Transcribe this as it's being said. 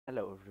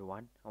Hello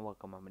everyone and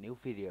welcome on my new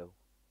video.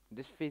 In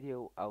this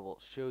video I will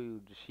show you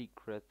the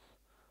secret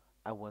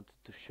I wanted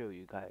to show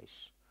you guys.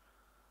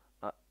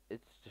 Uh,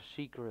 it's the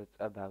secret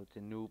about the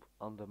noob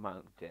on the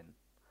mountain.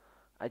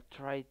 I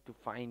tried to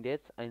find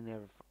it, I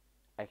never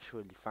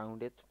actually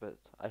found it, but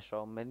I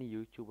saw many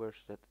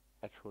YouTubers that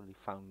actually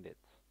found it.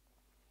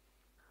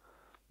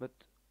 But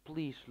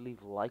please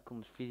leave a like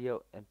on this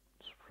video and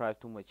subscribe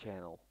to my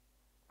channel.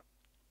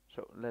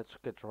 So let's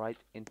get right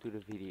into the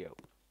video.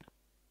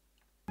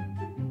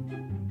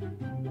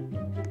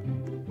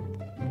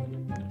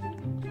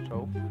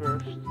 So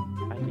first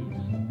I need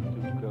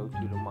to go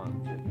to the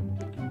mountain.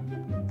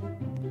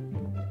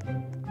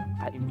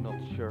 I'm not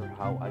sure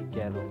how I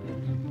get on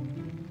it.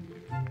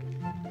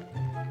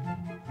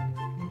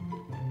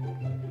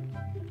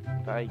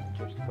 But I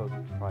just go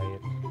to try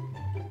it.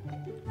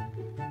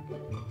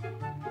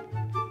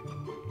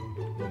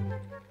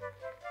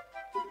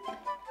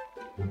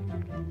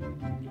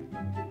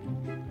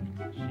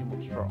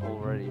 Monster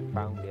already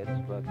found it,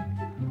 but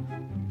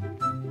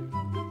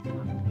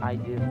I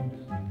didn't.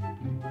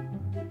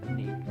 And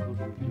he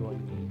couldn't join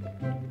me.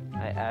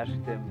 I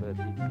asked him, but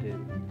he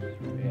didn't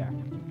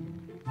react.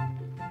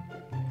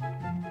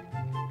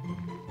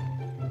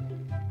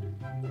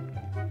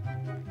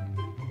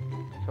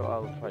 So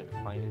I'll try to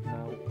find it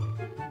now.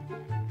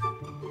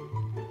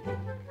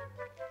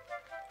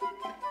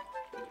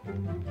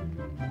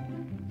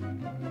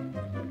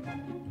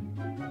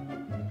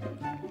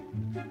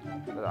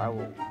 But I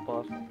will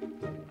pause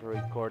the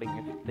recording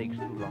if it takes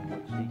too long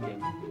with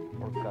seeking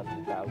or cut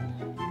it out.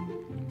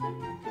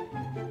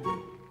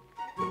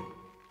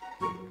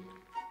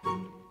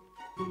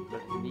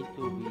 But it needs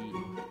to be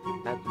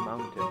at the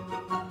mountain.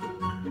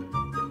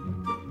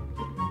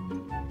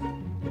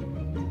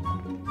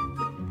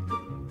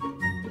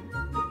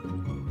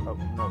 Oh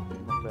no,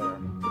 not there.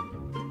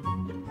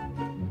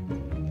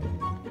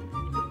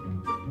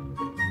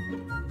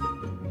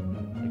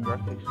 The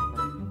graphics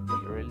can be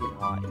really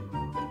high.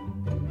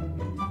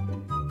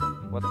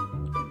 What?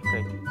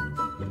 Okay.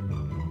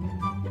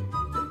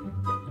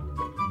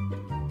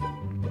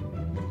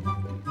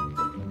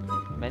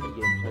 Many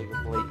games I can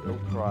play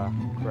ultra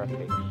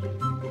graphics.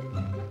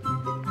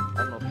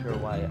 I'm not sure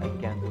why I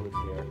can't do it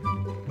here.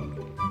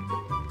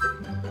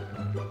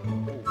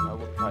 Ooh, I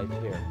will try it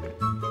here.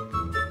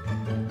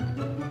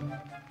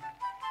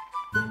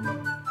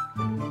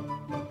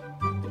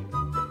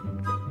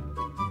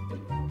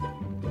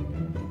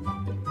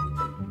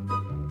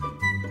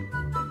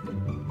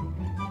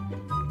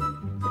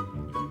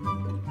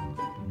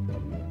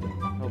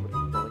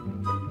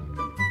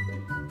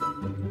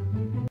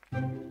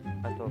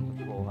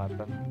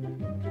 Happen.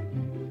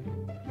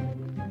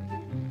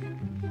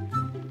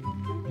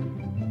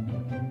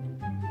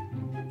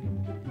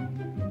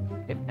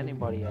 If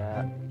anybody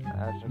have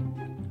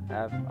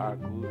a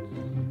good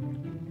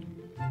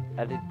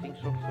editing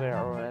software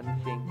or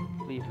anything,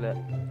 please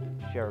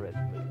share it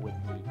with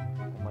me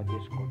on my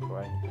Discord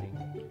or anything,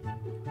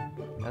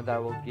 and I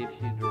will give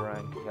you the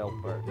rank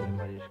helper in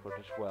my Discord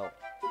as well,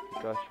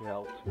 because you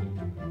helped me.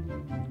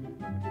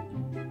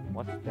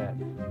 What's that?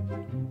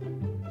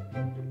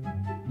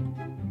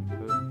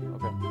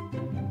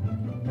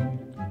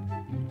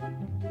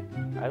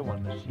 I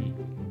want to see.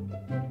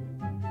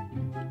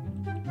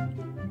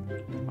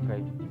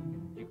 Okay,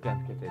 you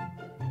can't get in.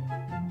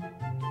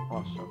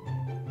 Awesome.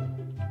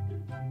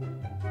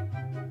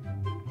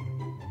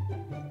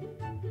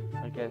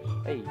 I guess,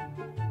 hey,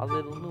 a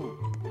little noob.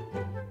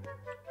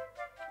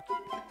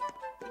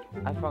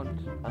 I found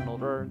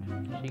another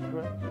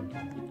secret.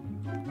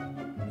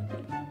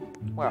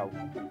 Wow,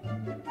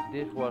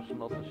 this was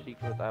not the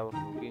secret I was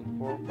looking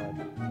for, but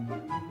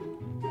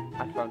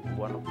I found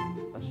one of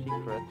a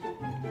secret.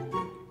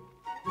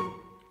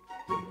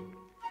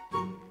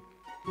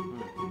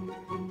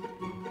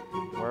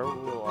 Where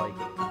will I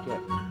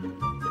get?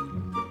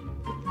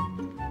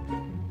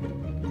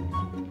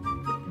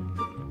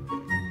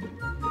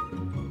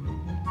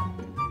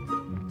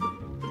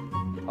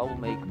 I will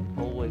make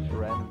always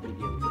random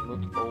videos,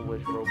 not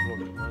always Roblox,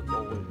 not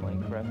always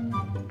Minecraft,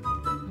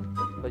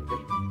 but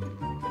just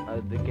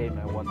the game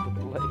I want to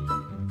play.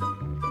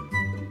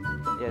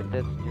 Yeah,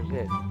 that's just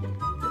it.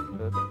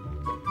 But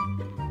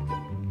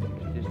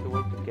is this the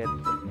way to get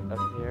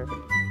up here?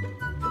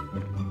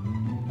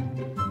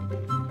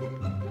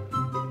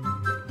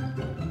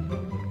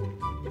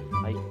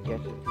 I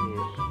guess it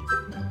is.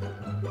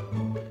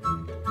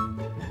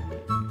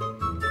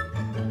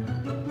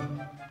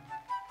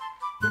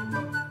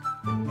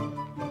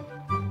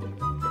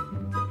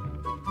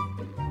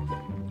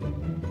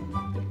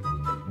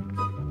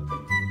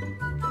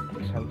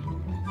 Exhausted.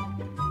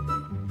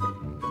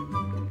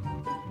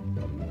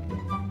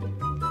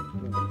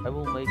 I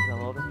will make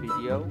another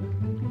video,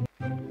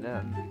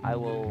 then I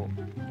will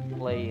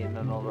play in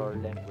another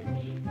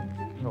language,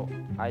 so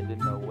I don't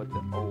know what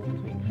the old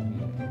things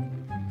mean.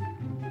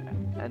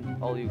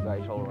 And all you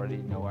guys already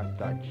know I'm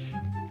Dutch,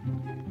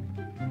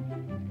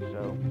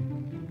 so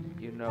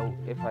you know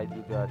if I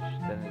do Dutch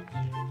then it's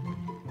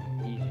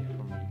easy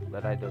for me,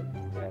 but I don't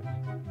do that.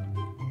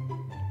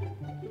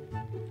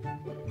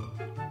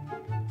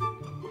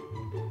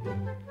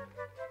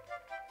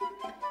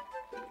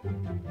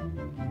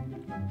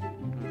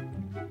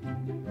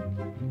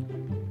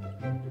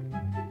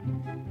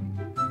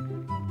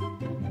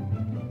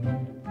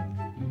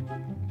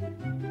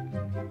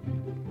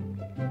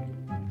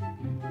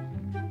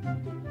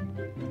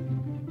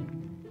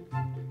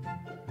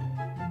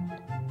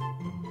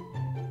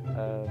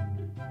 Wait a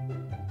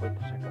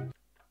second.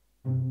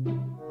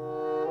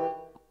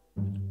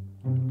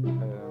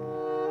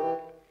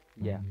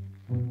 Yeah.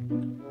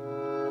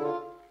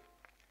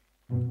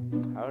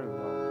 How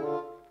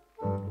long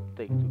will it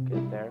take to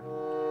get there?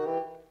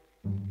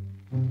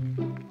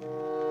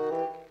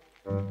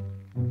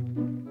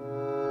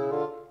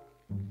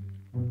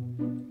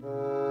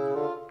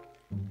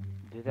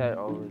 Did I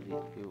already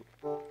do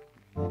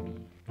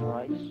many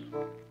tries?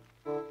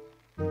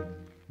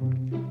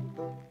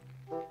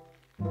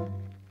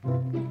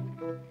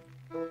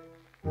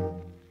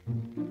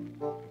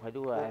 Why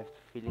do I have the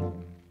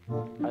feeling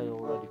I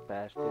already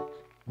passed it?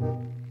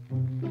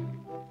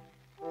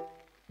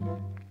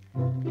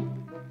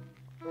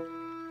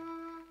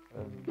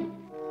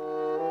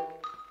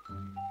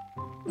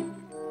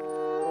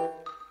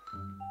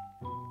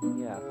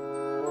 Yeah.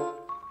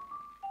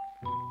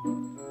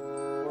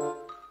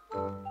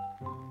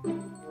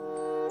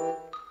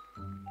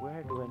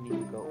 Where do I need to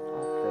go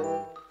up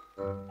then?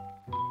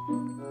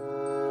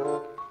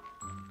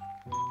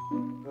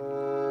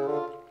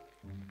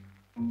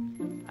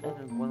 I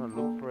don't want to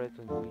look for it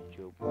on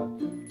YouTube, but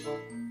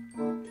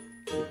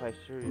if I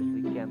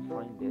seriously can't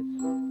find it,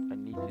 I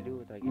need to do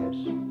it, I guess.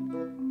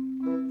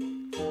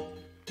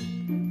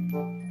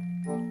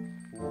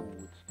 Ooh,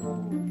 it's the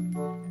moon.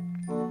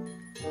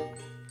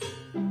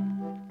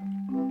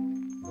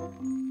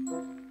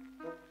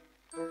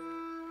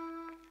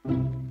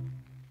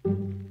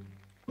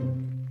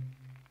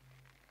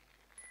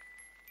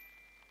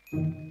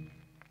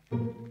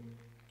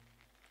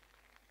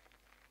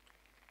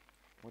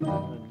 What do I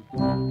need to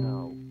do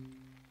now?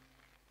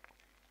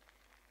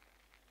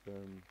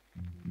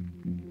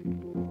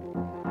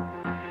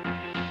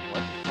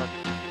 What the fuck?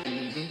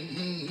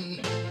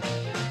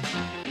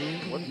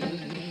 What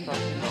music is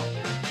starting off?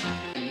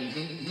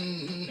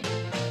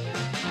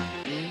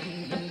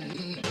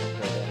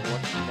 Okay, then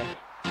what's next?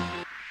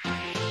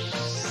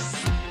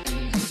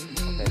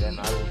 Okay, then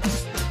I will.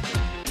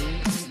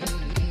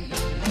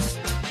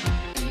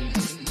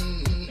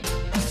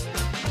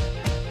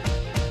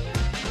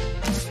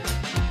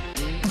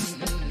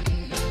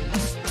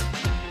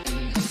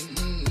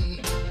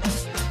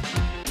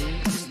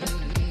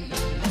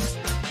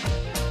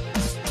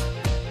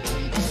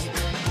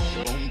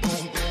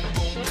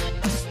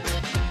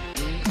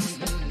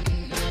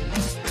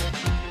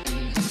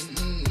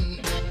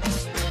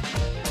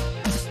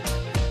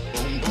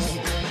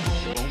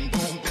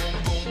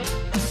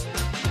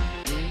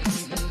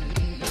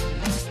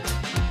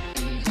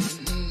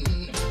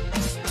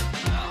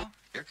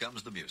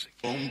 Comes the music.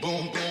 Boom,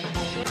 boom, boom, boom.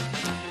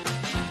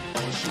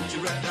 I'll shoot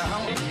you right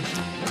down. Boom,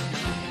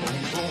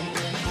 boom,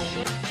 boom,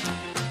 boom.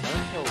 Boom,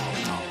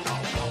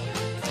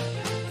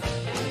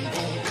 boom,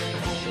 boom,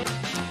 boom.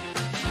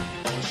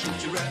 I'll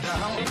shoot you right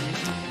down.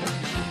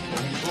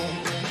 Boom, boom,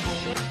 boom,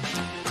 boom.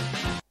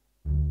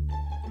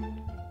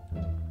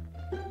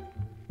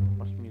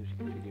 Was music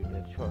video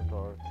that short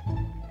or?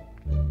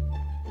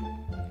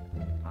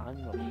 I'm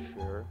not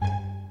sure.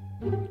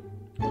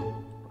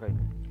 Okay.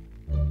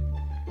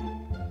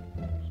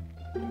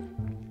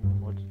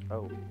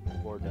 Oh,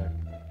 for that.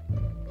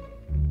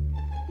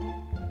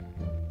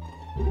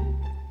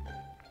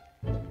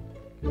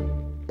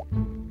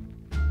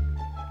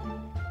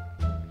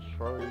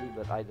 Sorry,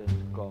 but I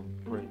didn't come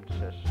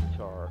Princess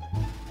Star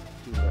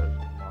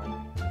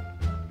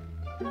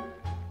 2009.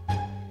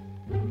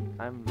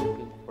 I'm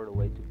looking for the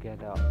way to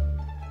get out.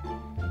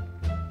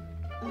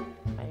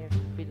 I have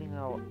a feeling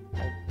how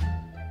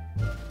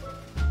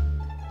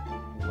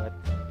what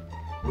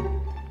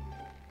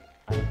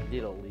I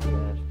literally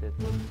passed it.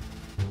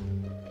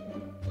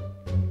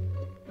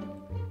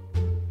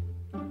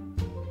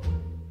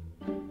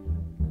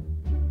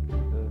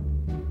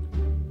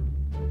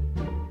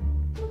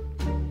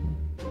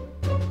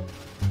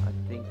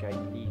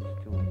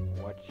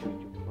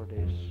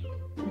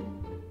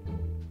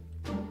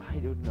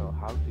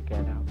 How to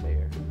get out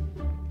there.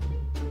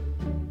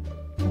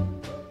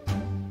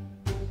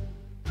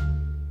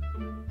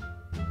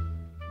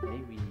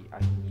 Maybe I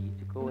need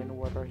to go in the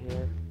water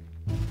here.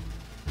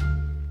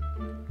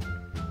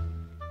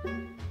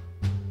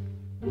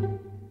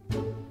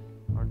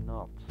 Or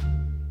not.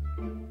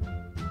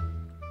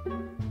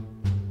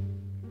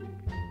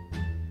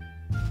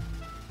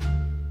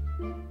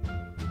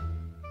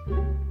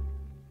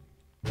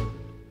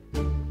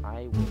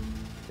 I will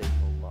take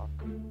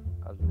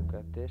a look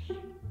at this.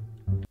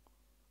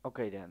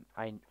 Okay then,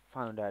 I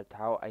found out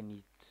how I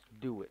need to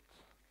do it.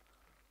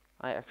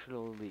 I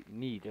actually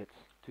needed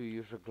to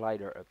use a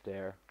glider up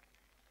there.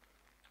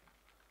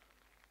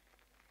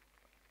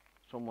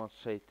 Someone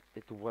said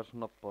it was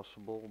not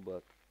possible,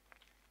 but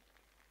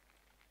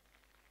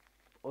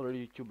other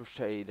YouTubers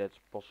say that's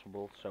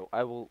possible, so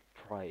I will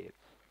try it.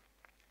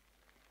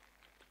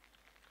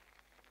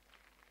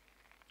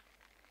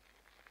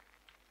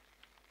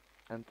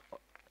 And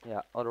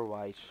yeah,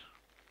 otherwise,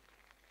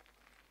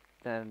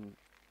 then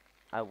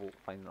I will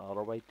find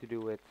another way to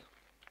do it.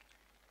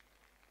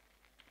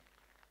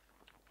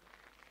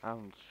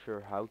 I'm not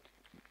sure how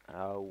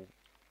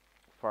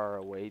far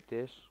away it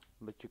is,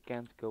 but you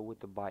can't go with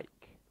the bike.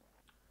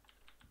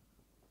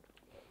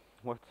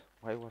 What?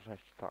 Why was I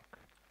stuck?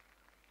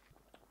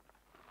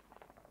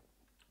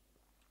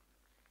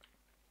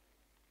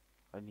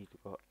 I need to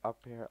go up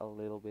here a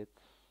little bit.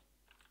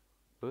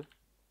 Huh?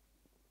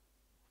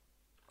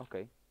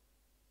 Okay.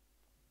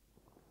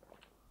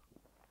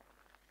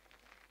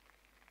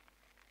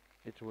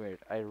 It's weird.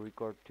 I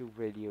record 2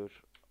 videos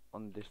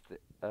on this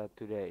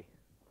today,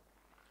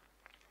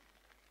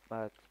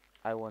 but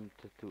I wanted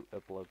to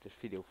upload this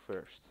video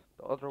first.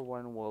 The other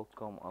one will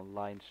come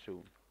online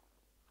soon.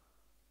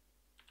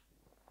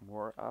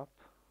 More up.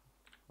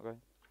 Okay.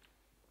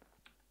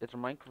 It's a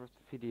Minecraft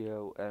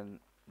video and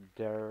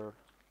there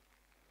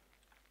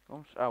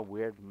comes a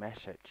weird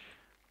message.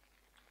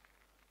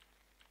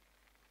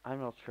 I'm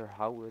not sure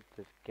how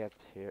it gets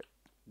here.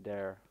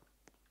 There.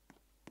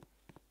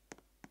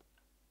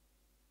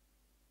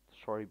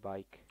 Sorry,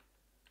 bike.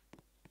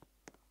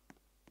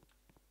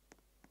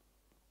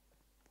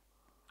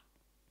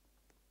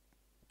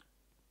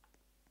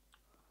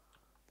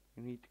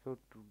 You need to go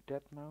to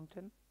that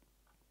mountain?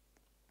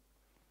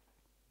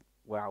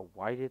 Wow,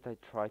 why did I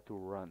try to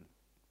run?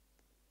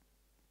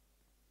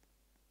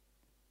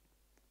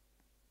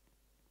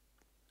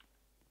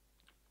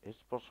 Is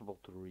it possible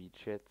to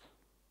reach it?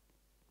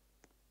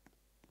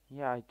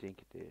 Yeah, I think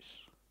it is.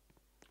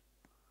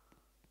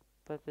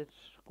 But it's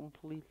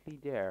completely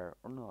there,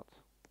 or not?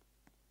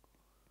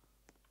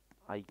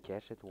 I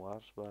guess it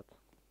was, but...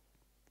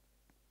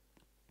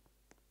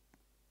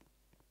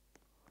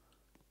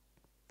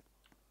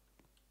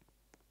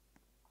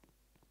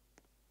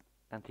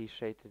 And he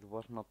said it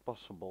was not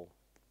possible.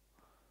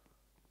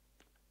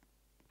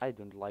 I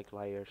don't like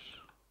liars.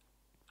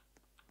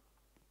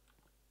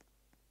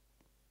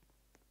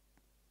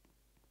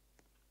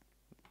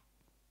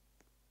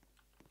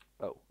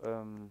 Oh,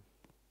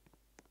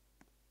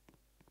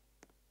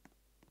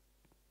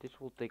 this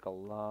will take a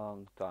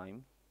long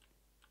time.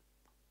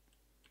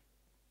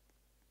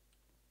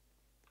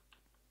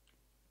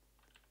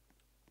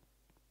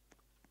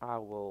 I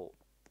will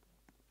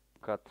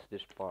cut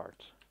this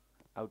part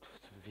out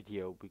of the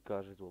video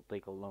because it will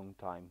take a long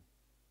time.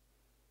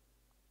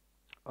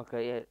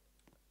 Okay,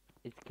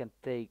 it can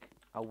take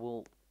a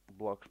whole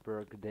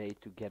bloxburg day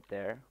to get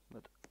there,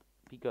 but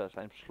because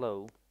I'm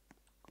slow,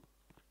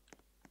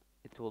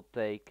 it will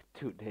take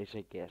 2 days,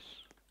 I guess.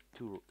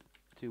 Two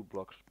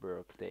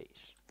bloxburg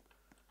days.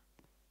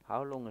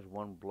 How long is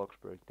 1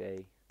 bloxburg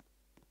day?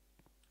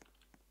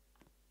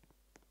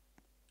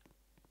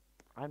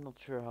 I'm not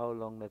sure how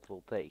long that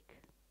will take.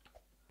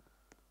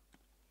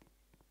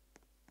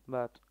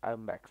 But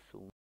I'm back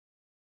soon.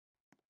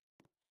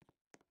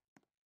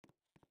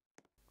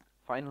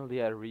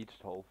 Finally I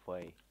reached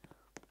halfway.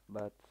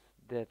 But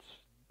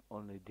that's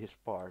only this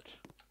part.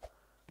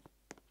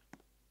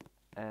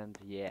 And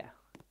yeah.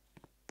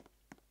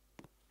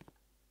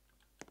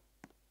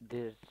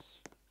 This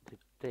did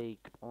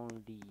take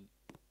only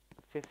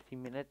 50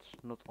 minutes,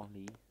 not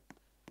only.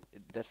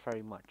 That's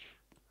very much.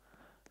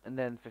 And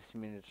then 50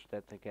 minutes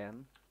that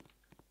again.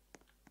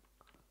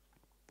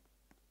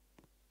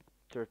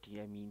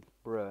 30, I mean,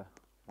 bruh.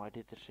 Why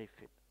did I say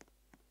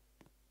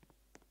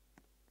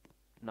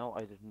now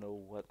I don't know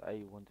what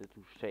I wanted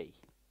to say.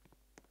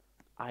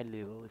 I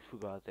literally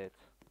forgot it.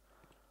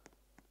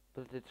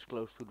 But it's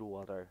close to the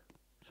water.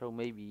 So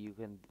maybe you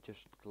can just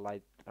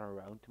glide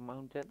around the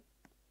mountain.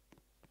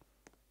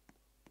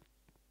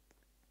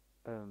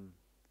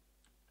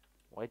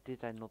 Why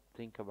did I not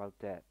think about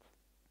that?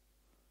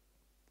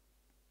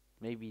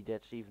 Maybe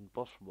that's even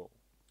possible.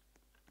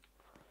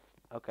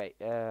 Okay,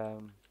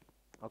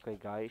 okay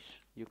guys,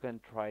 you can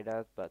try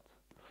that, but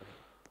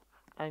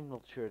I'm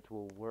not sure it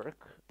will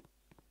work.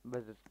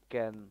 But it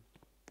can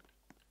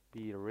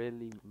be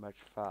really much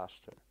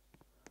faster.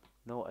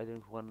 No, I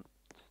don't want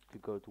to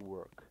go to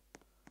work.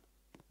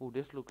 Oh,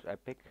 this looks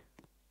epic.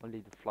 Only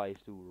the flies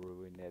do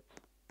ruin it.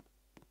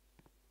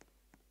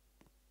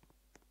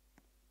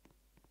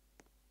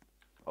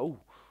 Oh,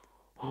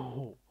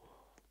 oh,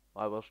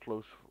 I was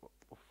close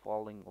of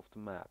falling off the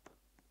map.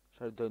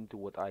 So don't do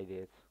what I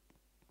did.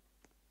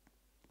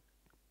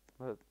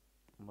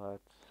 But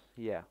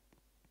yeah.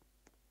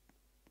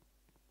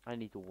 I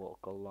need to walk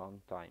a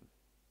long time.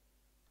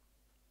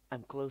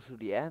 I'm close to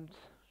the end,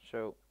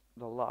 so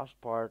the last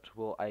part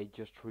will I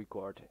just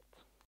record it.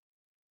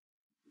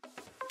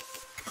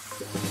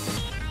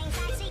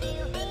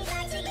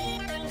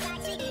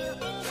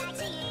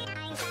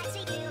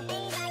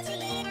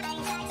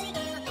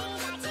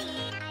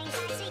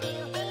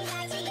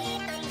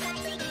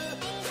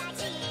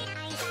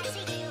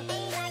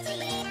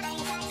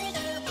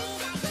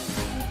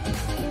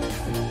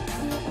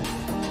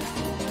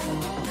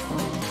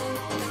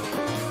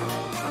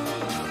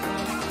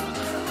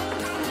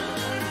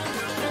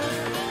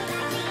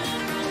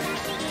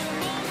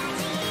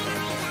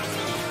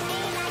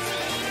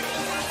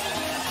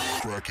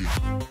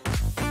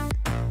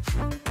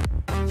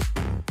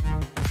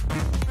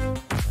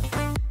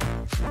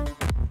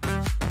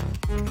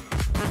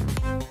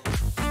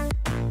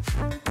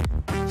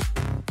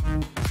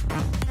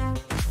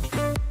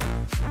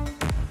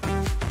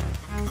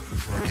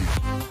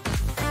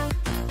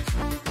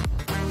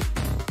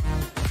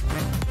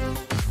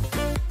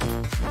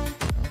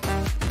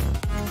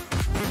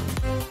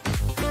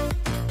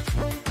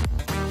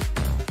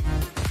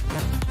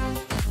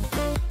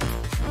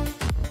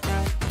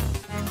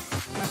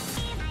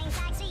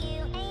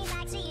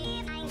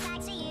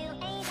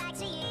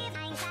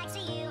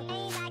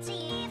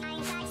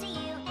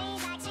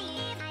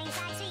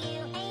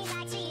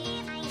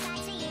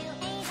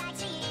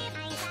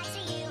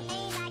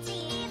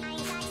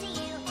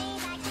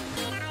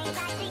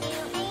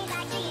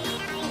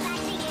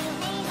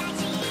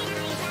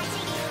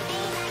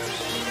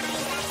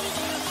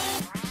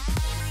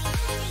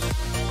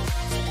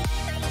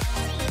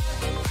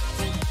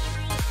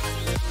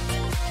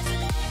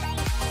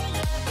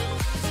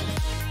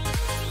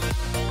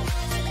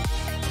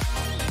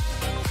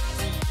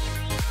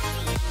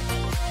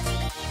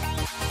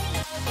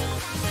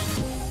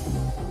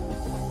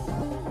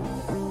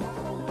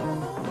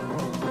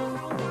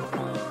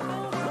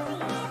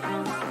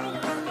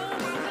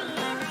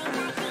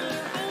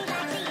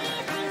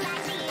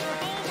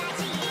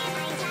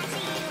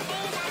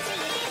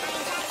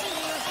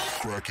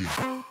 Crack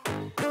it.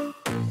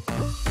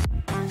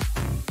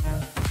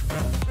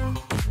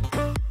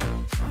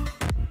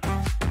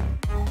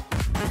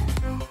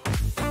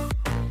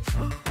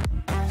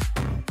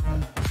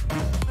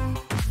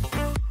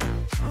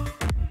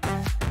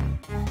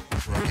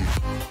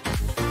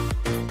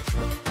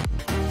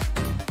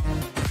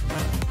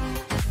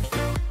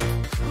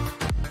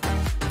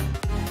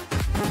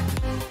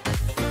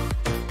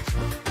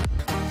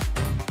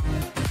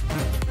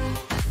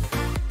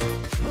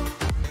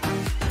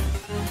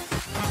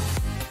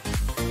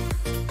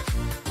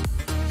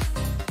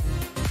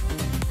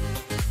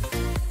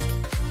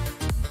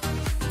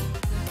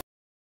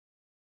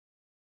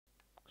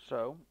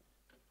 So,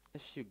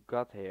 if you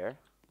got here,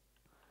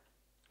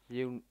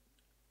 you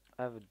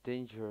have a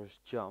dangerous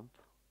jump,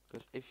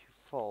 because if you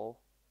fall,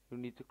 you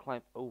need to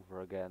climb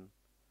over again.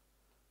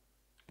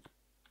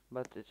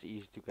 But it's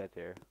easy to get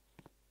here.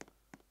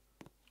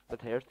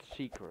 But here's the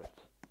secret.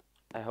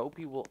 I hope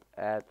he will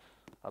add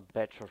a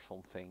badge or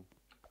something.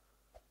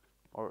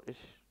 Or is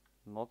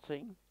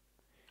nothing?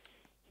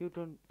 You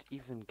don't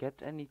even get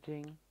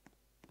anything?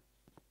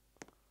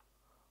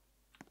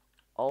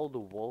 All the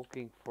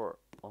walking for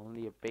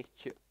only a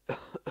picture?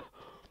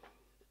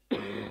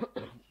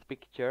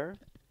 Picture?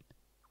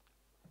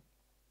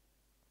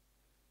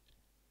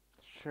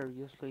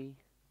 Seriously?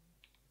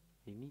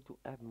 You need to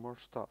add more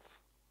stuff.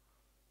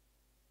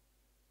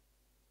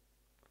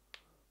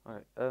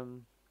 Alright,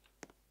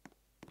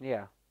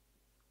 yeah.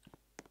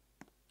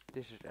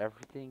 This is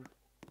everything.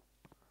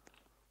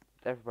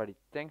 Everybody,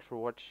 thanks for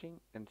watching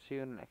and see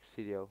you in the next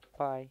video.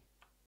 Bye.